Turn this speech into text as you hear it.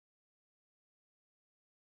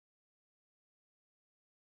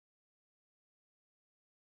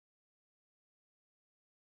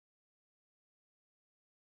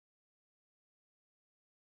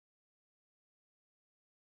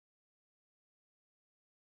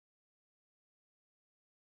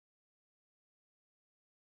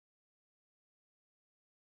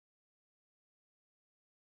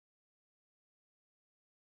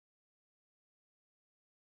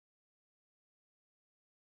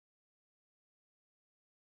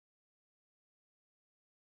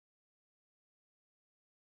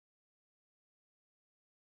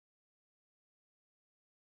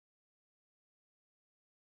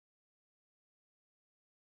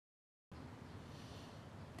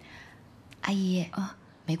阿姨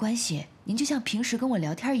没关系，您就像平时跟我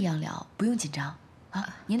聊天一样聊，不用紧张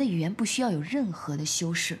啊。您的语言不需要有任何的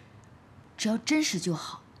修饰，只要真实就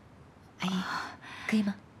好。阿姨，可以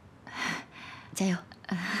吗？加油，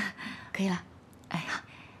可以了。哎，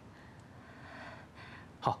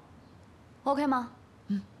好 ，OK 吗？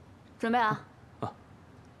准备啊。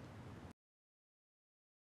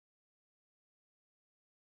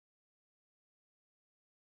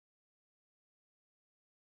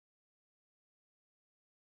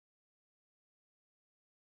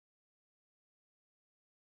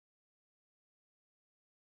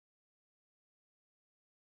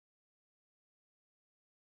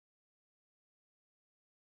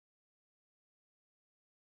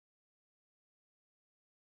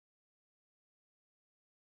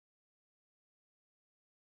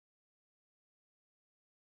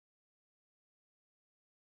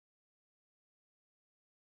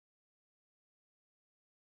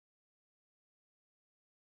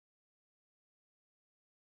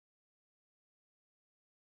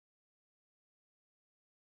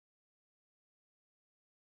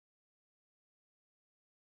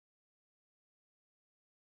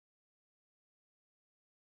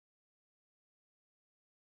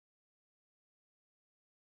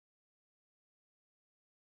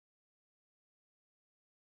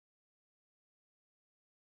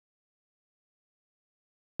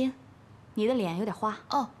 你的脸有点花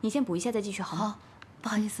哦，你先补一下再继续好吗？好，不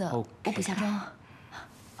好意思，我补下妆。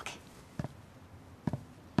OK。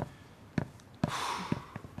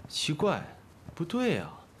奇怪，不对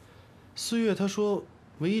啊，4月他说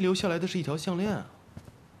唯一留下来的是一条项链啊，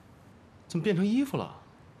怎么变成衣服了？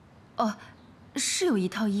哦，是有一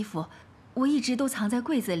套衣服，我一直都藏在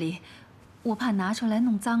柜子里，我怕拿出来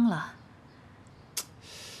弄脏了。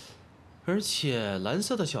而且蓝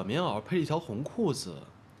色的小棉袄配一条红裤子。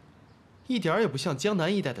 一点儿也不像江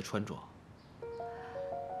南一带的穿着。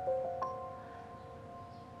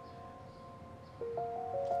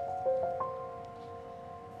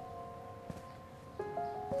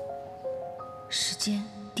时间、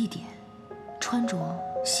地点、穿着、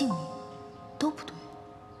姓名都不对，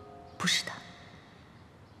不是他。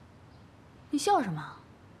你笑什么？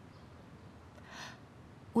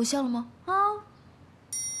我笑了吗？啊。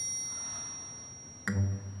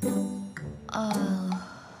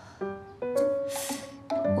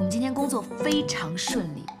今天工作非常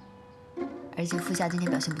顺利，而且副校今天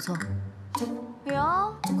表现不错。哎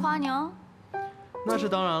呦，夸你哦。那是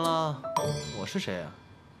当然了，我是谁啊？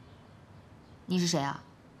你是谁啊？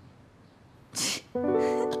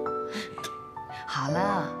好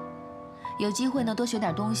了，有机会呢，多学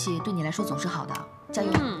点东西，对你来说总是好的。加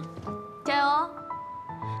油！加油哦。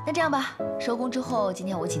那这样吧，收工之后，今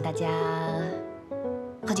天我请大家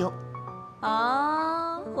喝酒。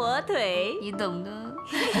哦，火腿，你懂的。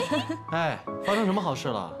哎，发生什么好事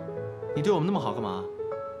了？你对我们那么好干嘛？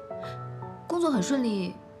工作很顺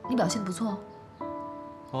利，你表现得不错。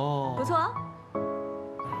哦，不错。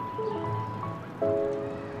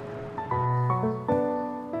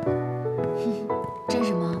这是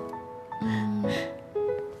什么？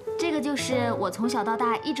这个就是我从小到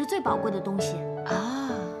大一直最宝贵的东西啊。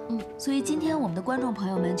所以今天我们的观众朋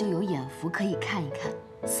友们就有眼福可以看一看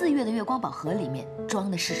，4月的月光宝盒里面装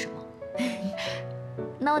的是什么。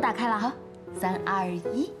那我打开了哈，3、2、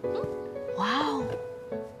1，哇哦！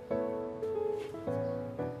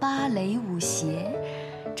芭蕾舞鞋，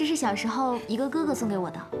这是小时候一个哥哥送给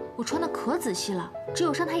我的，我穿的可仔细了，只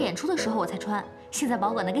有上台演出的时候我才穿，现在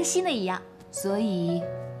保管的跟新的一样。所以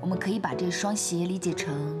我们可以把这双鞋理解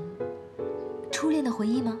成初恋的回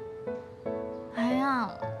忆吗？哎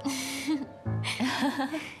呀，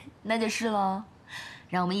那就是喽。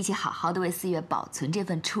让我们一起好好的为4月保存这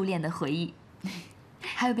份初恋的回忆。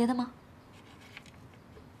还有别的吗？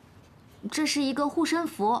这是一个护身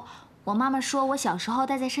符，我妈妈说我小时候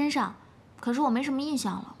戴在身上，可是我没什么印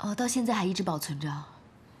象了。哦，到现在还一直保存着。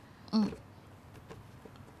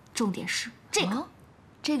重点是这个，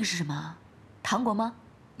这个是什么？糖果吗？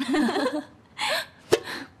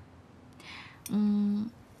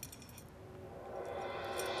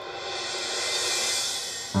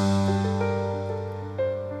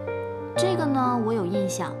这个呢，我有印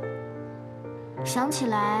象。想起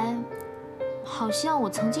来，好像我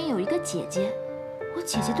曾经有一个姐姐，我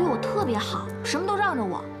姐姐对我特别好，什么都让着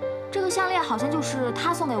我。这个项链好像就是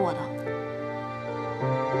她送给我的。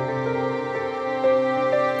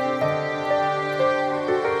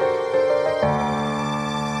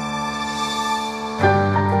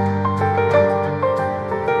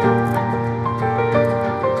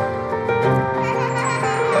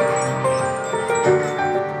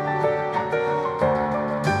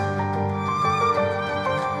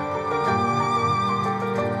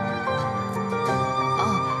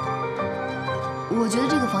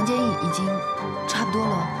房间已经差不多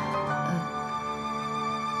了，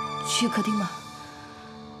去客厅吧。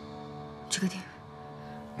去客厅。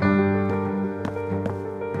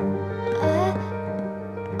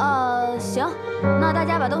行，那大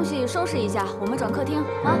家把东西收拾一下，我们转客厅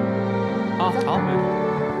啊。好，好，没问题。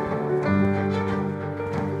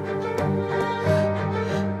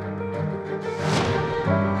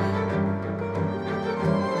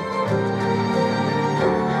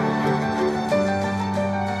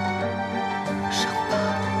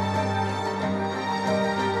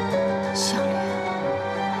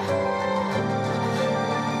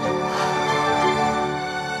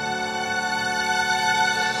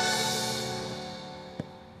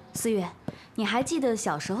四月，你还记得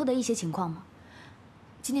小时候的一些情况吗？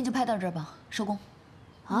今天就拍到这儿吧，收工。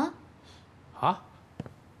啊？啊？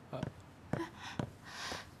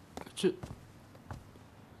这……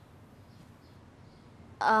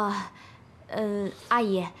阿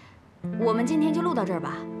姨，我们今天就录到这儿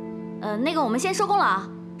吧。那个，我们先收工了啊，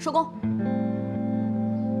收工。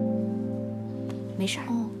没事儿。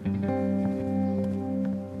哦。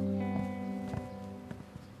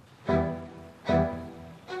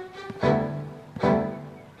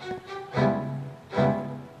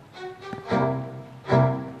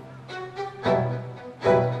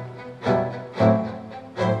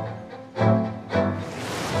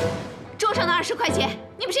桌上的20块钱，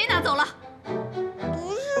你们谁拿走了？不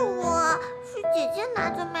是我，是姐姐拿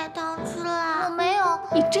着买糖吃了。我没有。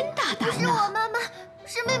你真大胆是我妈妈，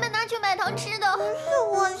是妹妹拿去买糖吃的。不是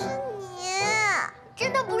我，是你。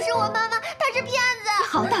真的不是我妈妈，她是骗子。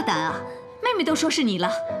好大胆啊！妹妹都说是你了。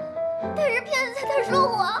她是骗子，她说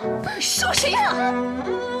我。说谁呢？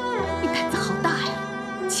你胆子好大呀，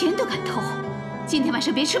钱都敢偷。今天晚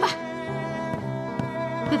上别吃饭，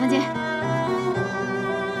回房间。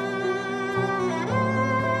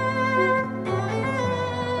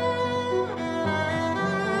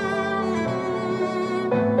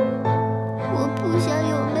我不想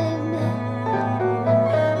有妹妹，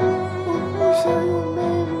我不想有妹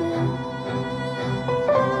妹，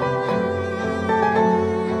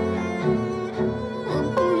我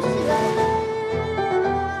不想。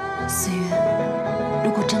四月，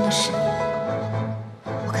如果真的是你，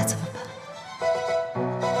我该怎么办？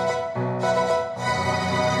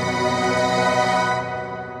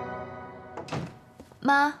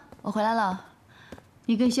妈，我回来了。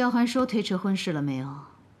你跟萧寒说推迟婚事了没有？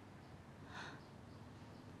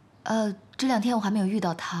这2天我还没有遇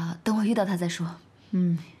到他，等我遇到他再说。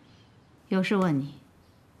有事问你。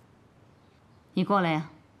你过来呀。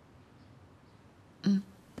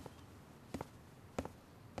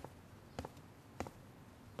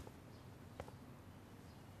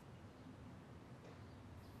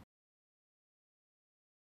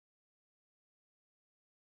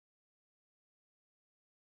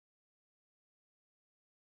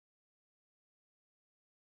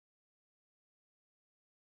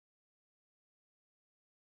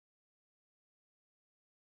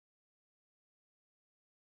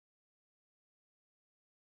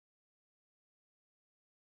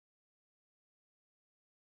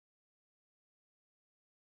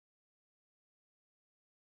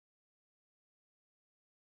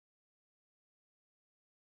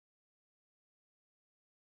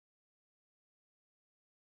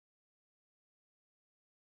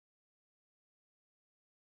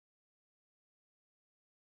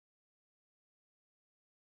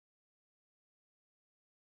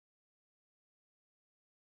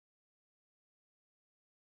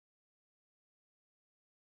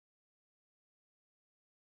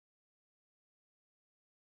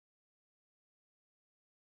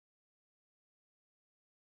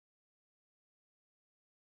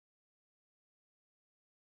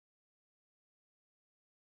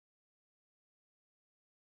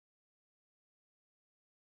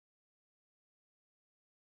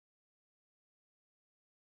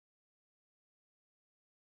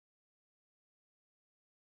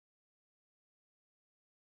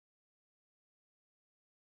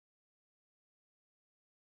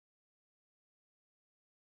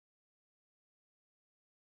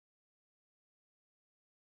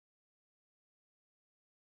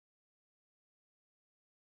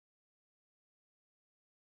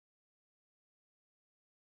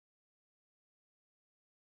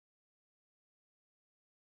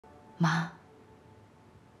妈，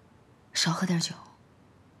少喝点酒。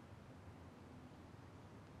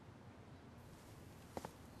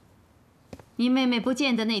你妹妹不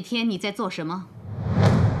见的那天你在做什么？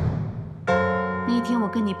那天我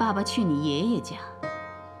跟你爸爸去你爷爷家，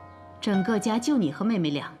整个家就你和妹妹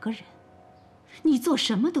2个人，你做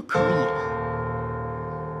什么都可以了。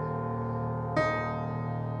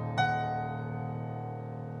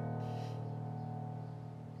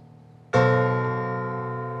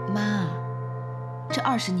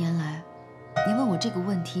20年来，您问我这个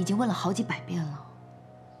问题已经问了好几百遍了。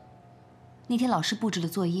那天老师布置了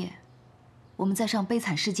作业，我们在上《悲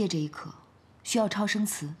惨世界》这一课，需要抄生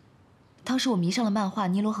词。当时我迷上了漫画《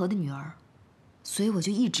尼罗河的女儿》，所以我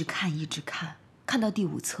就一直看，一直看，看到第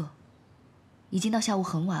5册，已经到下午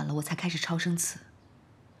很晚了，我才开始抄生词。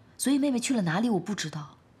所以妹妹去了哪里，我不知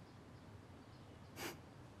道。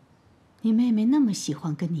你妹妹那么喜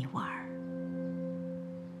欢跟你玩，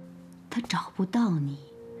她找不到你，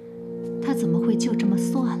她怎么会就这么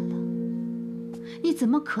算了？你怎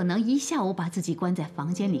么可能一下午把自己关在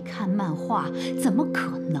房间里看漫画？怎么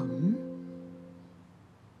可能？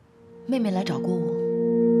妹妹来找过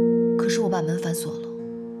我，可是我把门反锁了。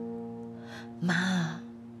妈，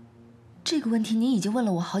这个问题您已经问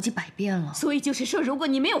了我好几百遍了。所以就是说，如果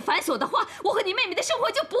你没有反锁的话，我和你妹妹的生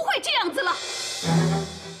活就不会这样子了。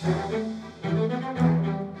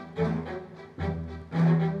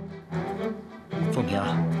凤萍，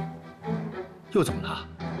又怎么了？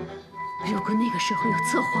如果那个时候有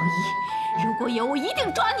测谎仪，如果有，我一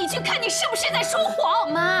定抓你去看你是不是在说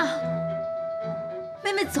谎。妈，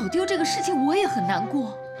妹妹走丢这个事情我也很难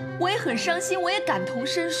过，我也很伤心，我也感同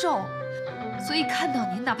身受。所以看到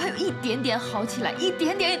您哪怕有一点点好起来，一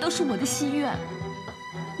点点也都是我的心愿。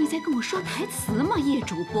你在跟我说台词吗，叶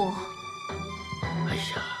主播？哎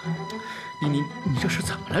呀，你这是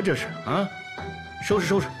怎么了？这是啊？收拾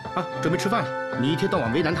收拾啊，准备吃饭了。你一天到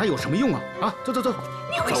晚为难他有什么用啊？啊，走走走。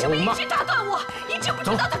你为什么一直打断我？你知不知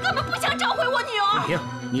道他根本不想找回我女儿？凤萍，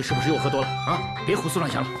你是不是又喝多了啊？别胡思乱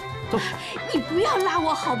想了，走。你不要拉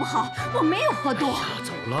我好不好？我没有喝多。哎呀，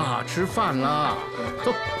走了，吃饭了，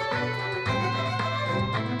走。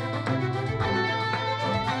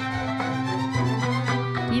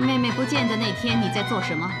你妹妹不见的那天你在做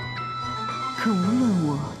什么？可无论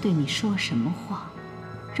我对你说什么话，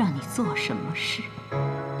让你做什么事，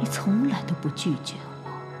你从来都不拒绝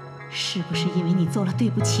我。是不是因为你做了对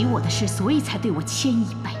不起我的事，所以才对我千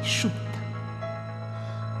依百顺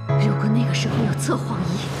的？如果那个时候有测谎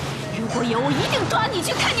仪，如果有，我一定抓你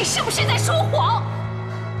去看你是不是在说谎。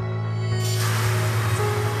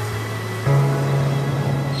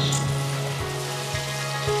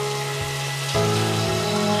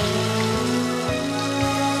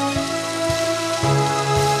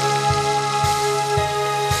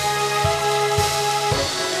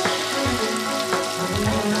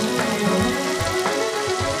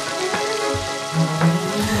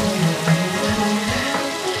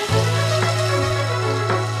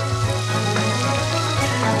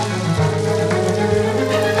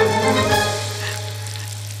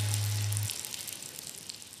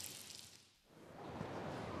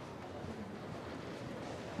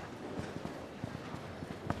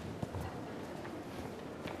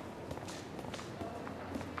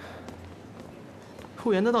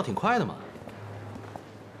复原的倒挺快的嘛。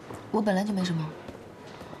我本来就没什么。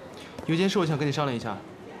有件事我想跟你商量一下。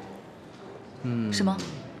什么？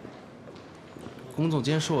龚总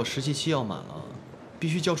监说我实习期要满了，必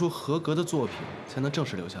须交出合格的作品才能正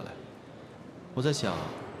式留下来。我在想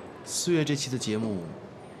，4月这期的节目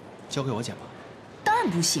交给我剪吧。当然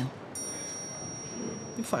不行。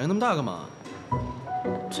你反应那么大干嘛？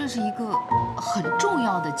这是一个很重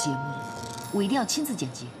要的节目，我一定要亲自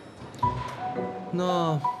剪辑。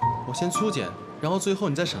那我先粗剪，然后最后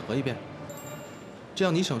你再审核一遍，这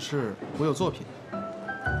样你省事，我有作品，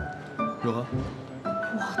如何？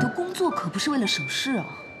我的工作可不是为了省事啊。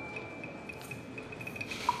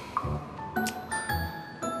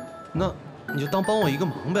那你就当帮我一个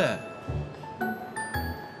忙呗。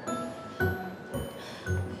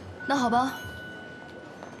那好吧，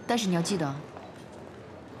但是你要记得，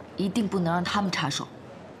一定不能让他们插手。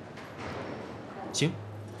行。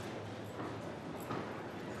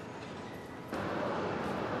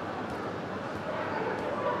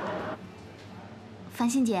繁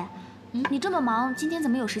星姐，你这么忙，今天怎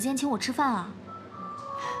么有时间请我吃饭啊？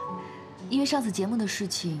因为上次节目的事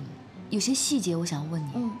情，有些细节我想问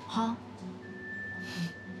你。好。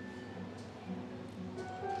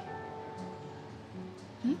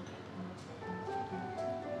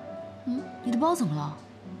你的包怎么了？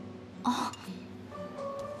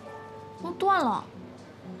断了。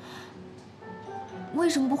为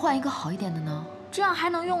什么不换一个好一点的呢？这样还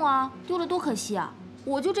能用啊，丢了多可惜啊！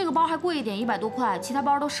我就这个包还贵一点，100多块，其他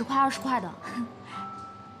包都10块20块的。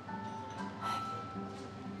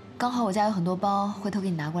刚好我家有很多包，回头给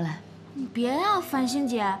你拿过来。你别呀，繁星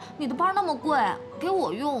姐，你的包那么贵，给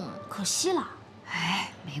我用可惜了。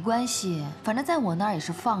哎，没关系，反正在我那儿也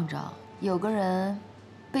是放着，有个人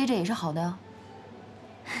背着也是好的。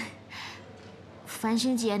繁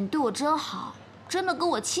星姐，你对我真好，真的跟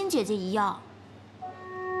我亲姐姐一样。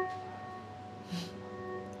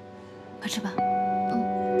快吃吧。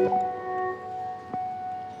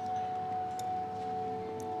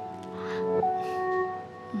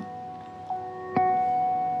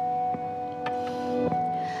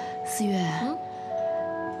四月，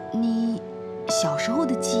你小时候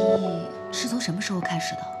的记忆是从什么时候开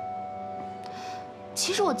始的？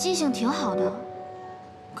其实我记性挺好的，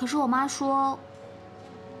可是我妈说，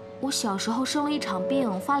我小时候生了一场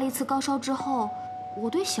病，发了一次高烧之后，我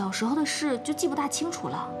对小时候的事就记不大清楚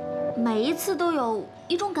了。每一次都有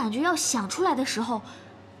一种感觉要想出来的时候，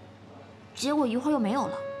结果一会儿又没有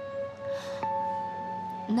了。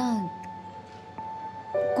那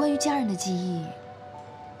关于家人的记忆，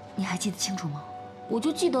你还记得清楚吗？我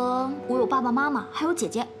就记得我有爸爸妈妈，还有姐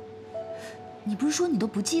姐。你不是说你都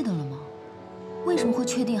不记得了吗？为什么会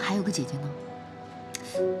确定还有个姐姐呢？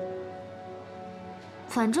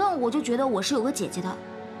反正我就觉得我是有个姐姐的。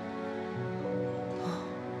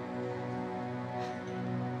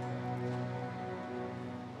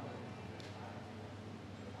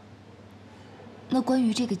那关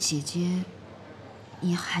于这个姐姐，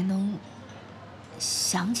你还能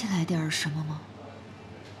想起来点什么吗？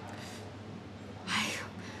哎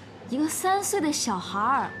呦，一个3岁的小孩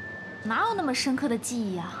儿，哪有那么深刻的记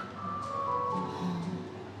忆啊？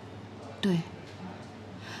对，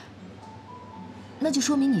那就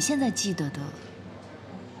说明你现在记得的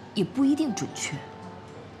也不一定准确。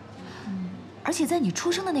而且在你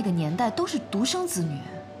出生的那个年代都是独生子女，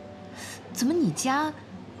怎么你家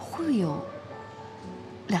会有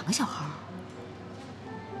2个小孩？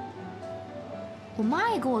我妈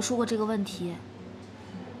也跟我说过这个问题，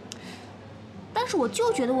但是我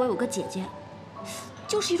就觉得我有个姐姐，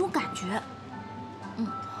就是一种感觉。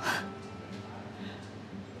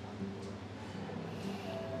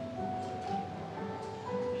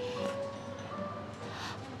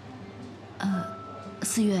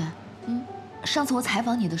四月，上次我采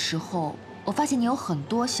访你的时候，我发现你有很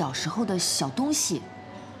多小时候的小东西。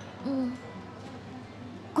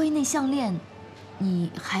关于那项链，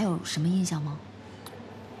你还有什么印象吗？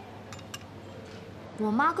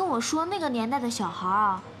我妈跟我说，那个年代的小孩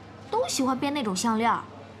啊，都喜欢编那种项链，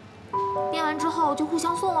编完之后就互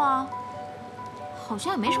相送啊，好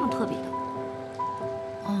像也没什么特别的。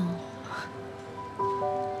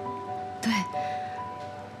对，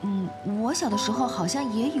我小的时候好像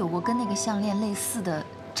也有过跟那个项链类似的、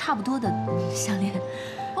差不多的项链。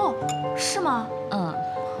哦，是吗？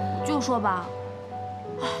就说吧，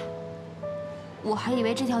唉，我还以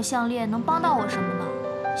为这条项链能帮到我什么呢，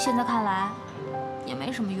现在看来也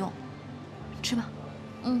没什么用。吃吧。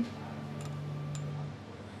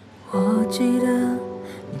我记得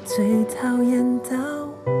你最讨厌道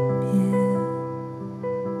别，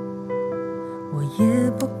我也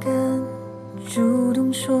不敢主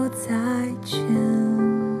动说再见。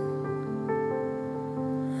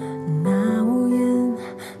那无言，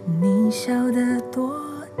你笑得多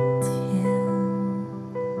甜，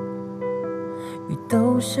雨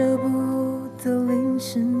都舍不得淋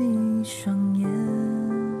湿你双眼。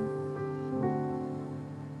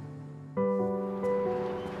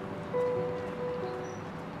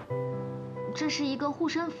这是一个护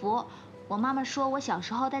身符，我妈妈说我小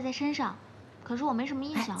时候戴在身上，可是我没什么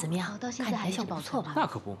印象。怎么样？到现在还是不错吧？那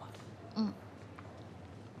可不嘛。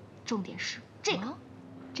重点是这个，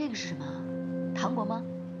这个是什么？糖果吗？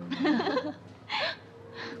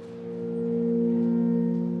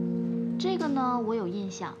这个呢，我有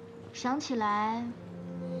印象，想起来，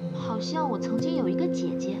好像我曾经有一个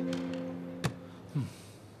姐姐。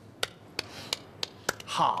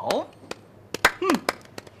好。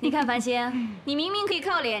你看繁星，你明明可以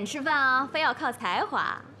靠脸吃饭啊，非要靠才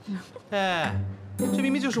华。哎，这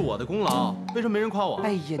明明就是我的功劳，为什么没人夸我？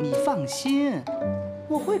哎呀，你放心，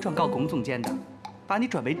我会转告龚总监的，把你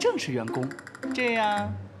转为正式员工，这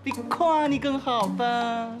样比夸你更好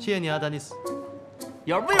吧？谢谢你啊，丹尼斯。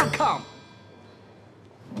You're welcome。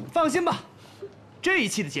放心吧，这一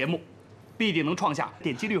期的节目必定能创下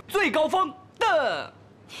点击率最高峰的。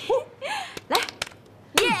来，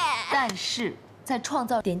耶！但是在创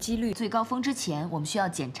造点击率最高峰之前，我们需要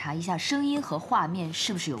检查一下声音和画面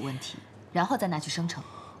是不是有问题，然后再拿去生成。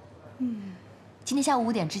今天下午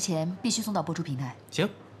5点之前必须送到播出平台。行。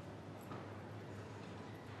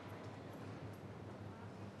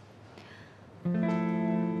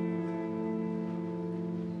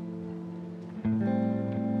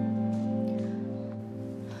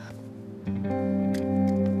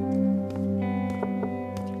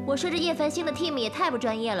我说这叶繁星的 team 也太不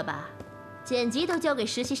专业了吧，剪辑都交给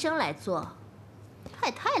实习生来做，他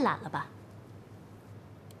也太懒了吧。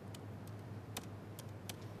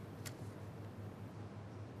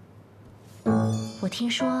我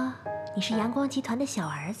听说你是阳光集团的小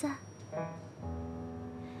儿子。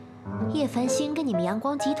叶繁星跟你们阳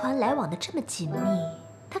光集团来往的这么紧密，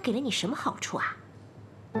他给了你什么好处啊？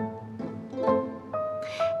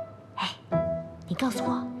哎，你告诉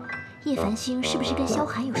我，叶繁星是不是跟萧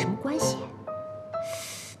寒有什么关系？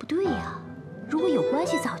不对呀，如果有关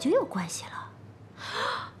系，早就有关系了。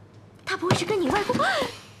他不会是跟你外公？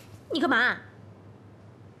你干嘛？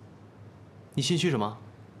你心虚什么？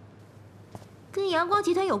跟阳光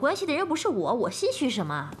集团有关系的人不是我，我心虚什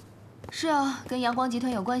么？是啊，跟阳光集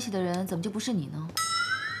团有关系的人怎么就不是你呢？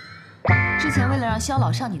之前为了让萧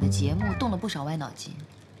老上你的节目，动了不少歪脑筋，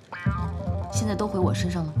现在都回我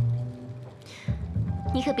身上了。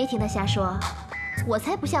你可别听他瞎说，我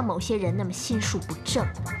才不像某些人那么心术不正。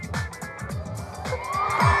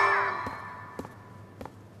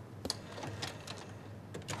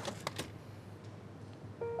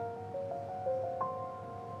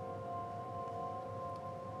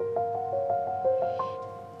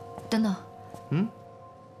等等，嗯，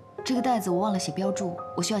这个袋子我忘了写标注，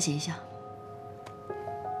我需要写一下。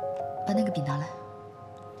把那个笔拿来。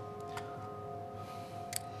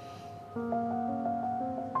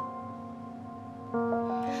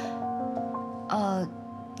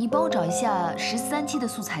你帮我找一下13期的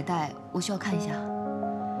素材带，我需要看一下。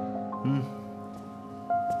嗯。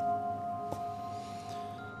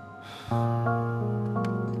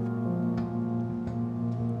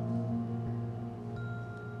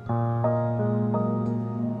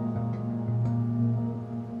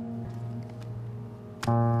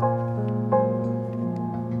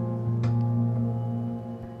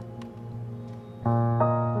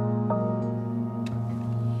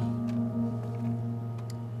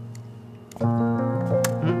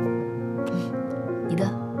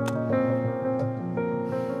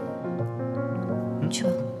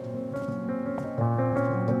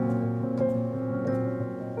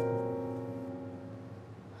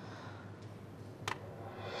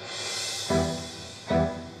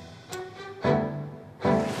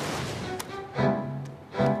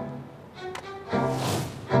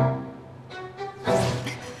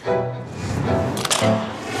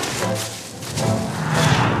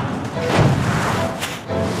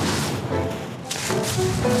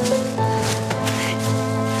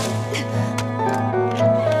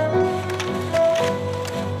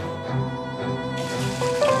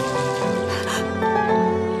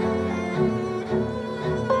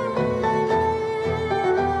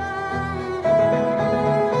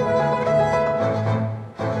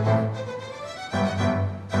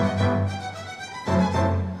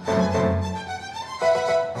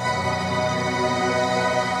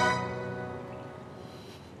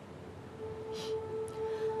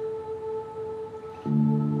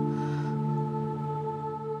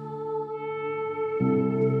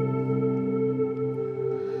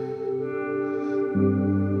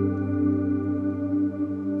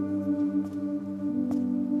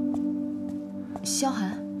萧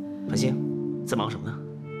寒，繁星，在忙什么呢？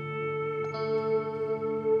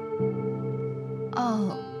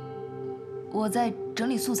哦，我在整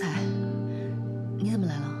理素材。你怎么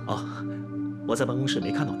来了？哦，我在办公室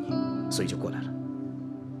没看到你，所以就过来了。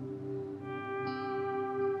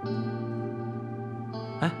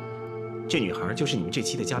哎，这女孩就是你们这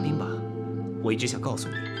期的嘉宾吧？我一直想告诉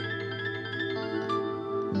你。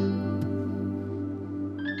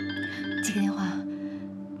接个电话。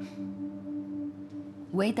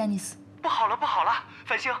喂，丹尼斯。不好了，不好了，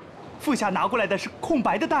繁星，副下拿过来的是空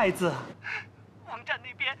白的袋子。网站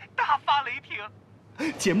那边大发雷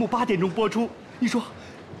霆，节目8点钟播出，你说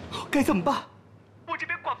该怎么办？我这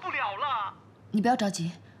边管不了了。你不要着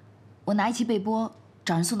急，我拿1期备播，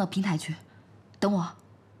找人送到平台去。等我。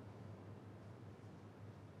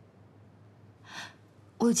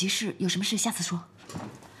我有急事，有什么事下次说。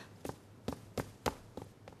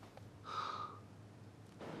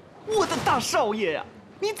我的大少爷呀！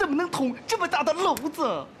你怎么能捅这么大的篓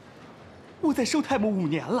子？我在Showtime5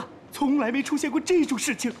年了，从来没出现过这种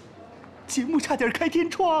事情，节目差点开天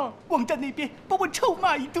窗，网站那边把我臭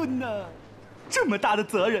骂一顿呢。这么大的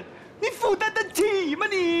责任，你负担得起吗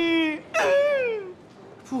你？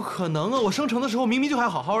不可能啊！我生成的时候明明就还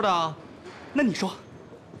好好的。那你说，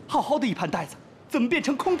好好的一盘带子，怎么变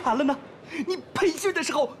成空盘了呢？你培训的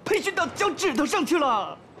时候培训到脚趾头上去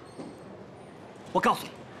了。我告诉你，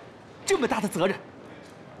这么大的责任，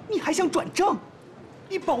你还想转正？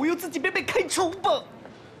你保佑自己别被开除吧。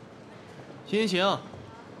行，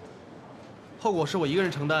后果是我一个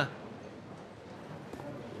人承担。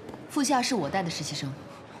副下是我带的实习生，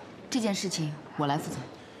这件事情我来负责。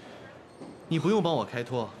你不用帮我开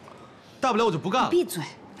脱，大不了我就不干了。闭嘴！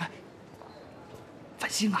繁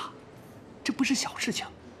星啊，这不是小事情，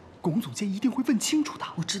龚总监一定会问清楚的。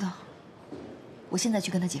我知道。我现在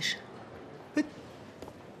去跟他解释。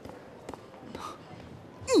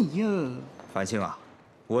你呀，繁星啊，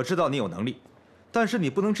我知道你有能力，但是你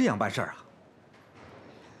不能这样办事儿啊。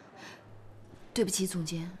对不起，总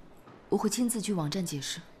监，我会亲自去网站解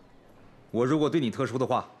释。我如果对你特殊的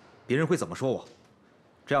话，别人会怎么说我？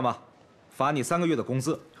这样吧，罚你3个月的工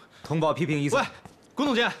资，通报批评1次。喂，龚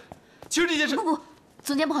总监，其实这件事……不，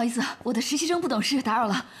总监不好意思，我的实习生不懂事，打扰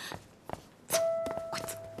了。快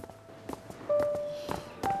走！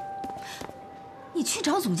你去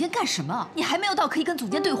找总监干什么？你还没有到可以跟总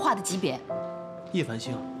监对话的级别。叶繁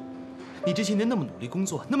星，你这些年那么努力工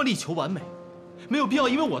作，那么力求完美，没有必要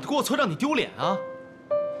因为我的过错让你丢脸啊！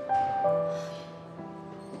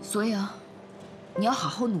所以啊，你要好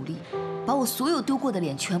好努力，把我所有丢过的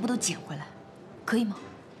脸全部都捡回来，可以吗？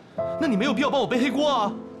那你没有必要帮我背黑锅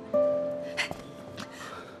啊！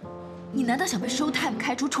你难道想被 Showtime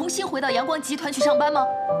开除，重新回到阳光集团去上班吗？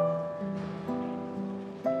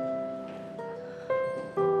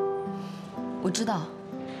我知道，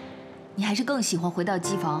你还是更喜欢回到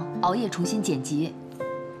机房熬夜重新剪辑。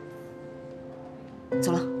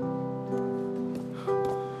走了。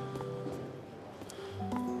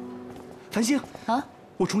繁星啊，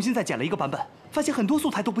我重新再剪了一个版本，发现很多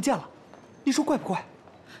素材都不见了，你说怪不怪？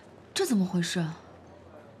这怎么回事？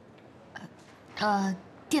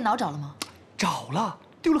电脑找了吗？找了，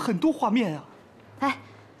丢了很多画面啊。哎，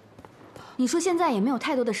你说现在也没有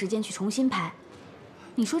太多的时间去重新拍，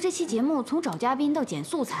你说这期节目从找嘉宾到剪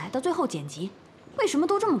素材到最后剪辑，为什么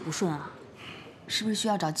都这么不顺啊？是不是需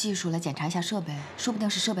要找技术来检查一下设备？说不定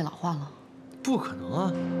是设备老化了。不可能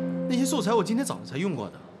啊，那些素材我今天早上才用过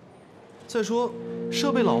的。再说，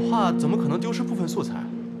设备老化怎么可能丢失部分素材？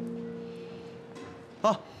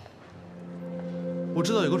啊，我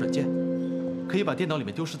知道有个软件，可以把电脑里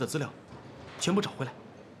面丢失的资料全部找回来。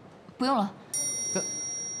不用了。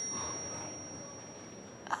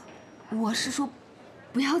我是说，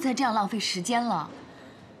不要再这样浪费时间了。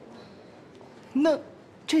那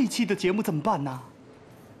这期的节目怎么办呢？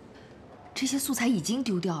这些素材已经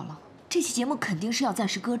丢掉了，这期节目肯定是要暂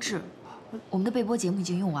时搁置。我们的备播节目已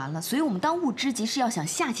经用完了，所以我们当务之急是要想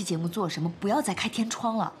下期节目做什么，不要再开天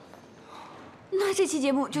窗了。那这期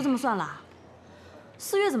节目就这么算了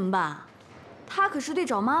？4月怎么办？他可是对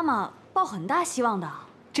找妈妈抱很大希望的。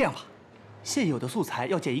这样吧，现有的素材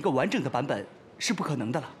要剪一个完整的版本是不可能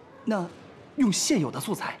的了。那用现有的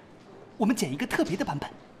素材，我们剪一个特别的版本，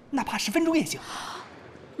哪怕10分钟也行。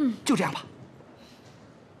就这样吧。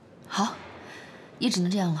好，也只能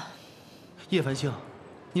这样了。叶繁星，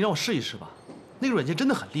你让我试一试吧，那个软件真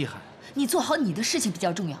的很厉害。你做好你的事情比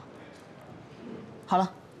较重要。好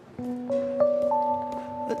了。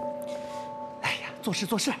哎呀，做事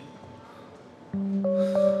做事。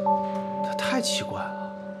他太奇怪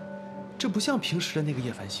了，这不像平时的那个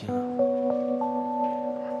叶繁星啊。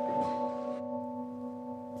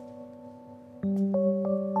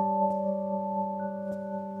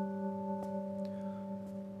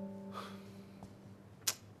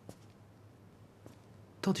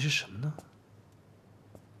到底是什么呢？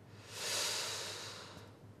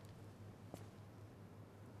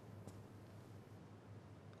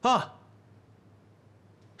啊，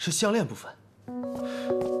是项链部分。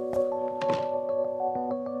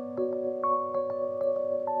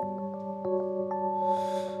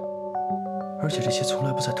而且这些从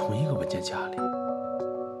来不在同一个文件夹里，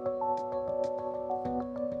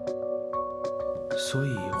所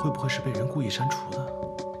以会不会是被人故意删除的？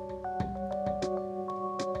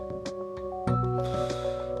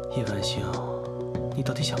叶繁星，你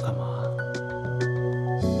到底想干嘛？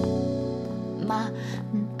妈，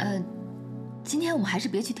今天我们还是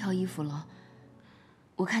别去挑衣服了。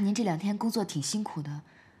我看您这2天工作挺辛苦的，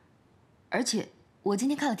而且我今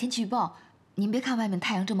天看了天气预报，您别看外面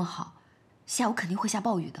太阳这么好，下午肯定会下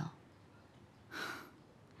暴雨的。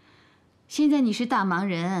现在你是大忙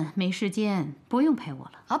人，没时间，不用陪我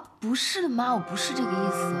了。啊，不是的，妈，我不是这个意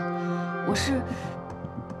思，我是，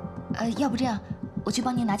要不这样，我去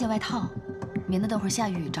帮您拿件外套，免得等会儿下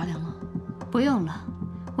雨着凉了。不用了，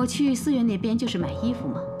我去4月那边就是买衣服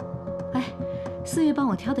嘛。哎，4月帮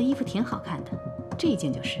我挑的衣服挺好看的，这一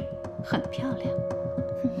件就是，很漂亮。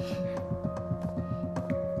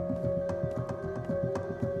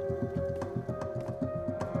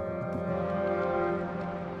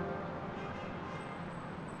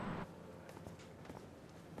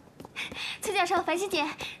崔教授、繁星姐，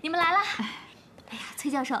你们来了。哎呀，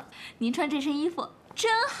崔教授，您穿这身衣服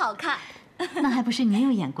真好看。那还不是你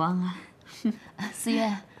有眼光啊。4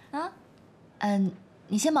月，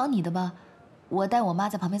你先忙你的吧，我带我妈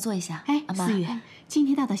在旁边坐一下。哎，妈4月，今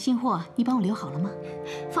天到的新货你帮我留好了吗？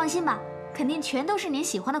放心吧，肯定全都是您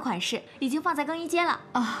喜欢的款式，已经放在更衣间了。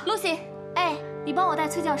啊 ，Lucy， 哎，你帮我带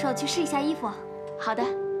崔教授去试一下衣服。好的，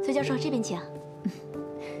崔教授这边请。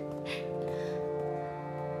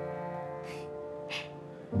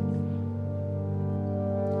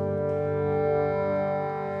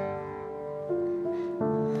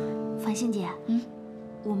繁星姐，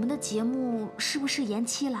我们的节目是不是延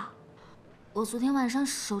期了？我昨天晚上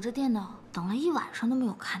守着电脑等了一晚上都没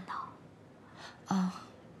有看到。啊，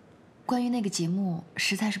关于那个节目，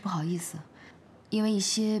实在是不好意思，因为一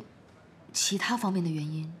些其他方面的原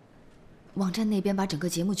因，网站那边把整个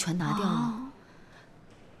节目全拿掉了。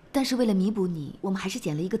但是为了弥补你，我们还是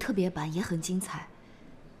剪了一个特别版，也很精彩，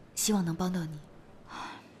希望能帮到你。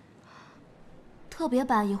特别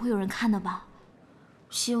版也会有人看的吧？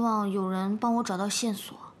希望有人帮我找到线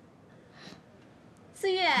索。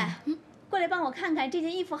四月，过来帮我看看这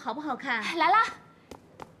件衣服好不好看？来啦！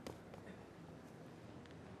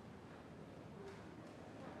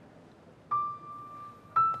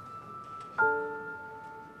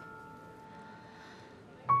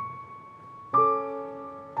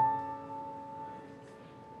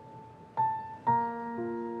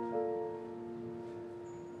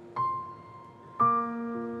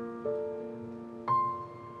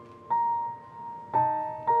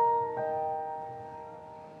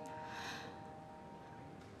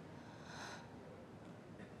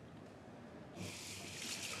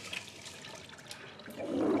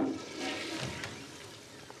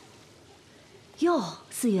哟，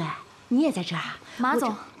四月，你也在这儿啊？马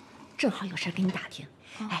总，正好有事跟你打听。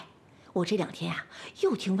哎，我这2天啊，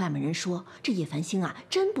又听外面人说这叶繁星啊，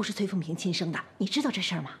真不是崔凤萍亲生的，你知道这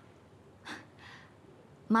事儿吗？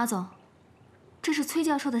马总，这是崔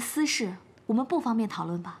教授的私事，我们不方便讨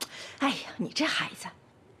论吧？哎呀，你这孩子，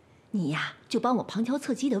你呀就帮我旁敲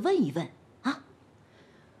侧击的问一问啊。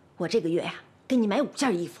我这个月呀，给你买5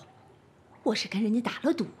件衣服，我是跟人家打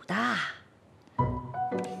了赌的。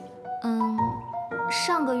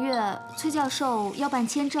上个月崔教授要办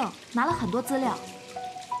签证，拿了很多资料，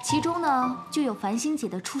其中呢就有繁星姐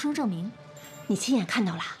的出生证明。你亲眼看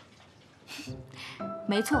到了？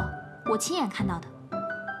没错，我亲眼看到的。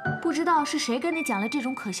不知道是谁跟你讲了这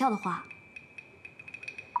种可笑的话，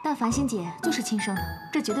但繁星姐就是亲生的，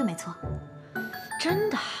这绝对没错。真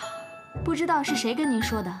的？不知道是谁跟您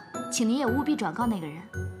说的，请您也务必转告那个人。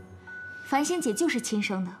繁星姐就是亲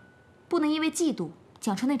生的，不能因为嫉妒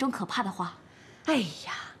讲出那种可怕的话。哎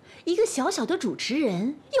呀，一个小小的主持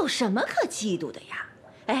人有什么可嫉妒的呀？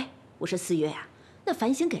哎，我说四月呀，那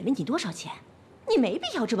繁星给了你多少钱？你没必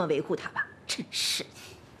要这么维护她吧？真是。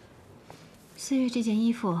四月这件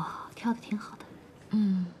衣服挑的挺好的。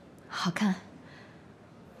好看。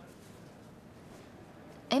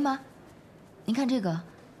哎妈，您看这个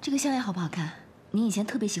项链好不好看？您以前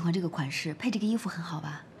特别喜欢这个款式，配这个衣服很好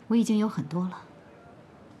吧？我已经有很多了。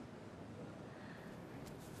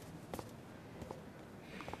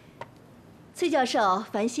崔教授，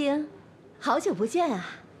繁星，好久不见啊！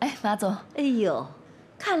哎，马总。哎呦，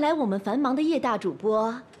看来我们繁忙的叶大主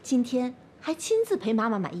播今天还亲自陪妈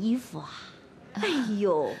妈买衣服啊！哎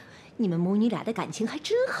呦，你们母女俩的感情还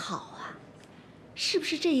真好啊！是不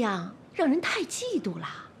是这样让人太嫉妒了？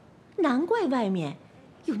难怪外面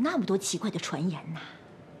有那么多奇怪的传言呢。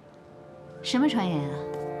什么传言啊？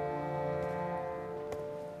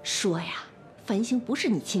说呀，繁星不是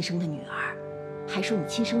你亲生的女儿，还说你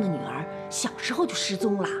亲生的女儿小时候就失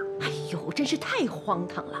踪了。哎呦，真是太荒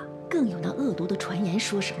唐了！更有那恶毒的传言，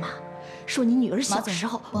说什么，说你女儿小时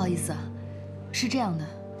候……不好意思啊，是这样的，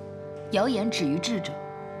谣言止于智者。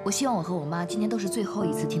我希望我和我妈今天都是最后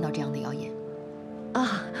一次听到这样的谣言。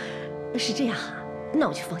啊，是这样啊，那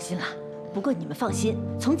我就放心了。不过你们放心，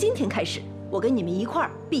从今天开始，我跟你们一块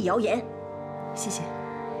儿避谣言。谢谢。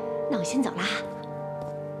那我先走啦。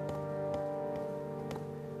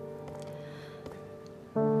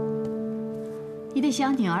你的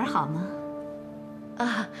小女儿好吗？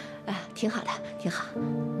挺好的，挺好。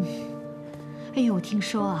哎呦，我听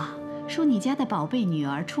说啊，说你家的宝贝女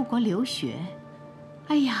儿出国留学，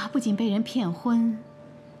哎呀，不仅被人骗婚，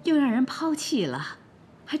又让人抛弃了，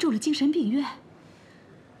还住了精神病院。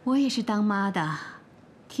我也是当妈的，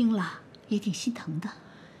听了也挺心疼的。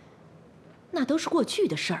那都是过去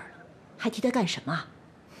的事儿了，还提它干什么？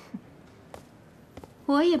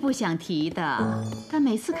我也不想提的，但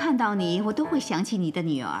每次看到你，我都会想起你的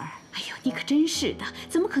女儿。哎呦，你可真是的，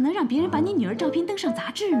怎么可能让别人把你女儿照片登上杂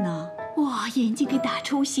志呢？哇，眼睛给打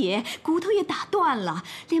出血，骨头也打断了，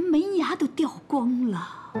连门牙都掉光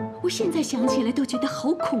了。我现在想起来都觉得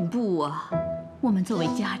好恐怖啊！我们作为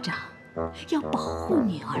家长，要保护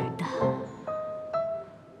女儿的。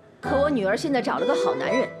可我女儿现在找了个好男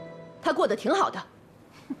人，她过得挺好的。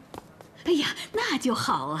哎呀，那就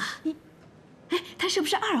好啊。哎，他是不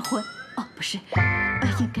是2婚？哦，不是，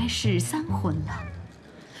应该是3婚了。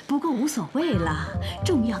不过无所谓了，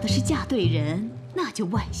重要的是嫁对人，那就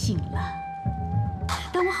万幸了。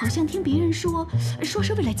但我好像听别人说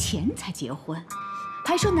是为了钱才结婚，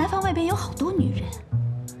还说男方外边有好多女人。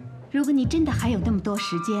如果你真的还有那么多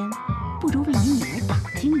时间，不如为你女儿打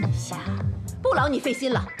听一下。不劳你费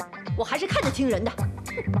心了，我还是看得清人的。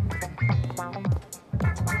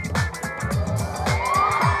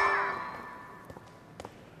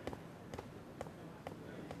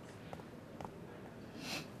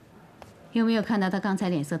有没有看到他刚才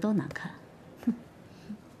脸色多难看？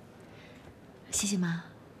谢谢妈。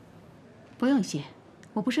不用谢，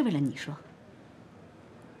我不是为了你说。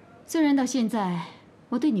虽然到现在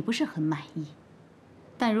我对你不是很满意，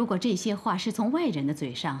但如果这些话是从外人的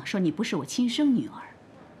嘴上说你不是我亲生女儿，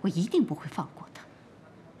我一定不会放过他。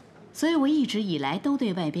所以我一直以来都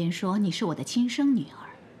对外边说你是我的亲生女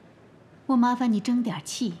儿。我麻烦你争点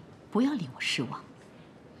气，不要令我失望。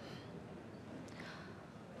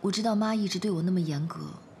我知道妈一直对我那么严格，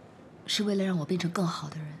是为了让我变成更好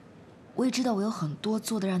的人。我也知道我有很多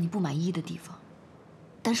做的让你不满意的地方，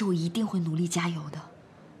但是我一定会努力加油的。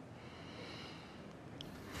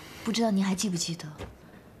不知道您还记不记得，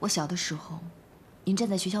我小的时候，您站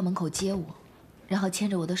在学校门口接我，然后牵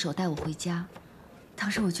着我的手带我回家。当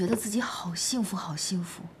时我觉得自己好幸福，好幸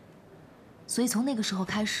福。所以从那个时候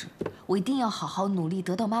开始，我一定要好好努力，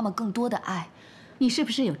得到妈妈更多的爱。你是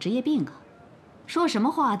不是有职业病啊？说什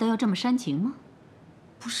么话都要这么煽情吗？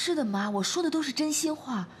不是的，妈，我说的都是真心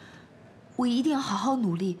话。我一定要好好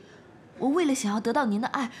努力。我为了想要得到您的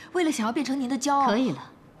爱，为了想要变成您的骄傲。可以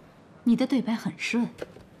了，你的对白很顺，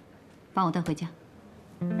帮我带回家。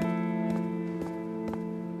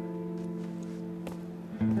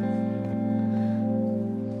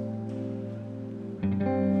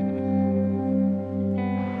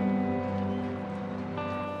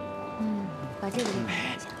把这个给我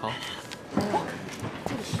看一下。好。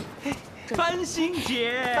繁星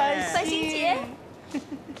姐，繁星姐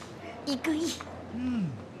，1个亿。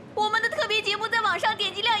我们的特别节目在网上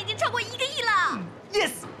点击量已经超过1个亿了。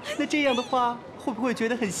Yes， 那这样的话，会不会觉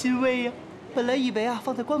得很欣慰呀？本来以为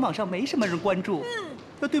放在官网上没什么人关注，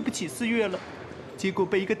要对不起4月了，结果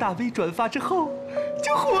被一个大 V 转发之后，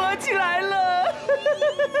就火起来了。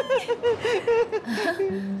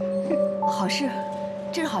好事，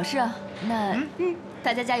这是好事啊！那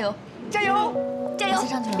大家加油，加油，加油！我先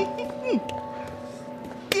上去了。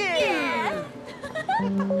耶！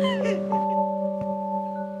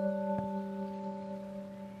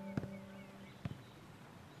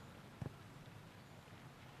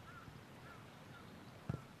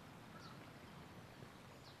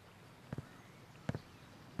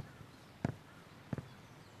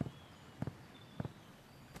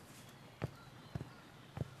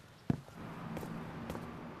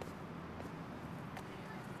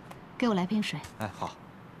给我来瓶水。哎，好。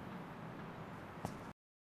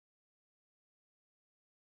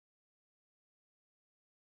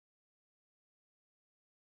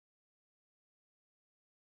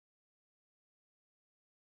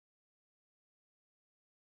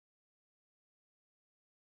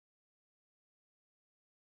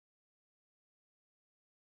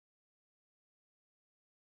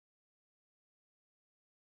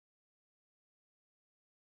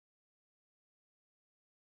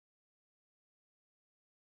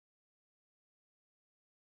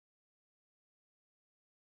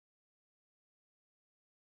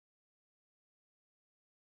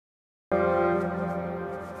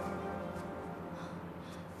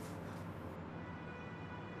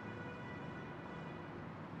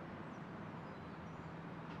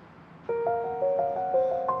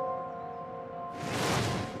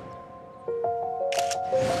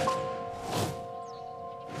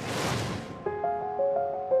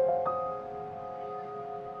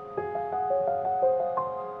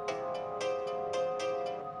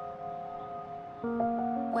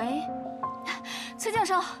喂，崔教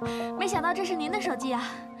授，没想到这是您的手机啊！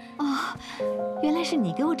哦，原来是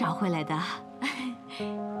你给我找回来的。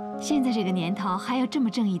现在这个年头，还有这么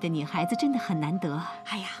正义的女孩子，真的很难得。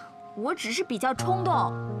哎呀，我只是比较冲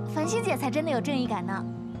动，繁星姐才真的有正义感呢。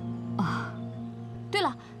哦，对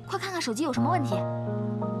了，快看看手机有什么问题。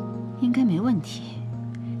应该没问题。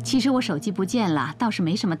其实我手机不见了，倒是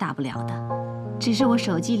没什么大不了的，只是我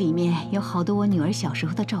手机里面有好多我女儿小时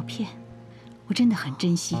候的照片，我真的很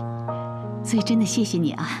珍惜，所以真的谢谢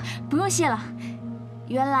你啊。不用谢了，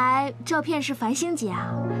原来照片是繁星姐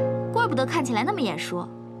啊，怪不得看起来那么眼熟。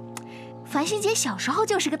繁星姐小时候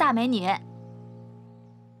就是个大美女。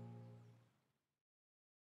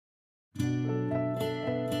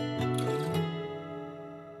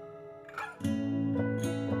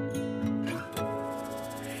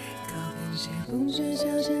从这小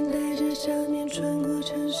站带着想念穿过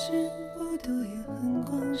城市，国度也很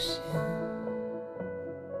光鲜。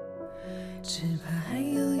只怕还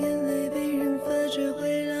有眼泪被人发觉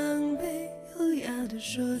会狼狈，优雅地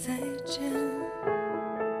说再见。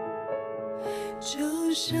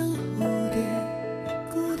就像蝴蝶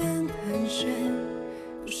孤单盘旋，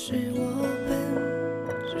不是我笨，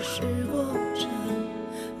只是我蠢，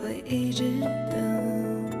会一直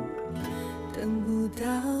等不到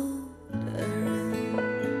的人，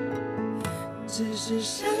只是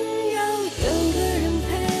想要有个人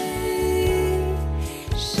陪，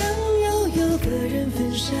想要有个人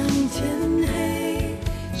分享天黑，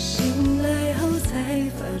醒来后才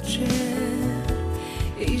发觉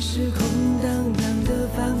已是空荡荡的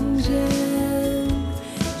房间，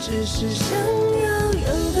只是想要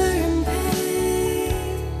有个人陪，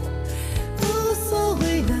无所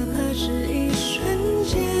谓哪怕是一瞬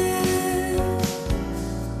间，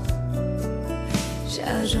假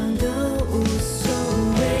装都无所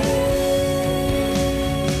谓。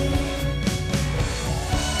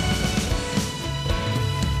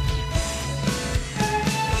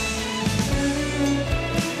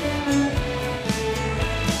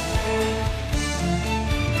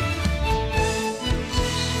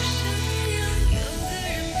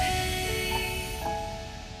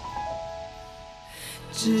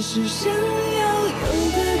只是想要有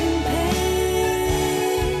个人陪，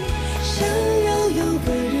想要有个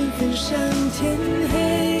人分享天黑，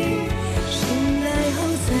醒来后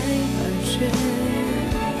才发觉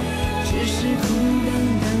只是空荡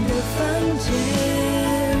荡的房间，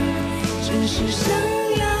只是想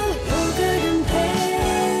要有个人陪，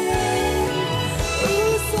无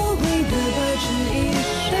所谓的把持一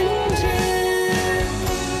瞬间，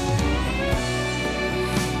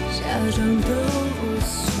假装都无所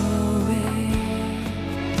谓，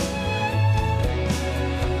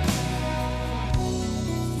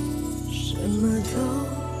什么都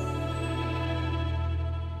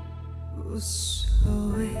无所谓。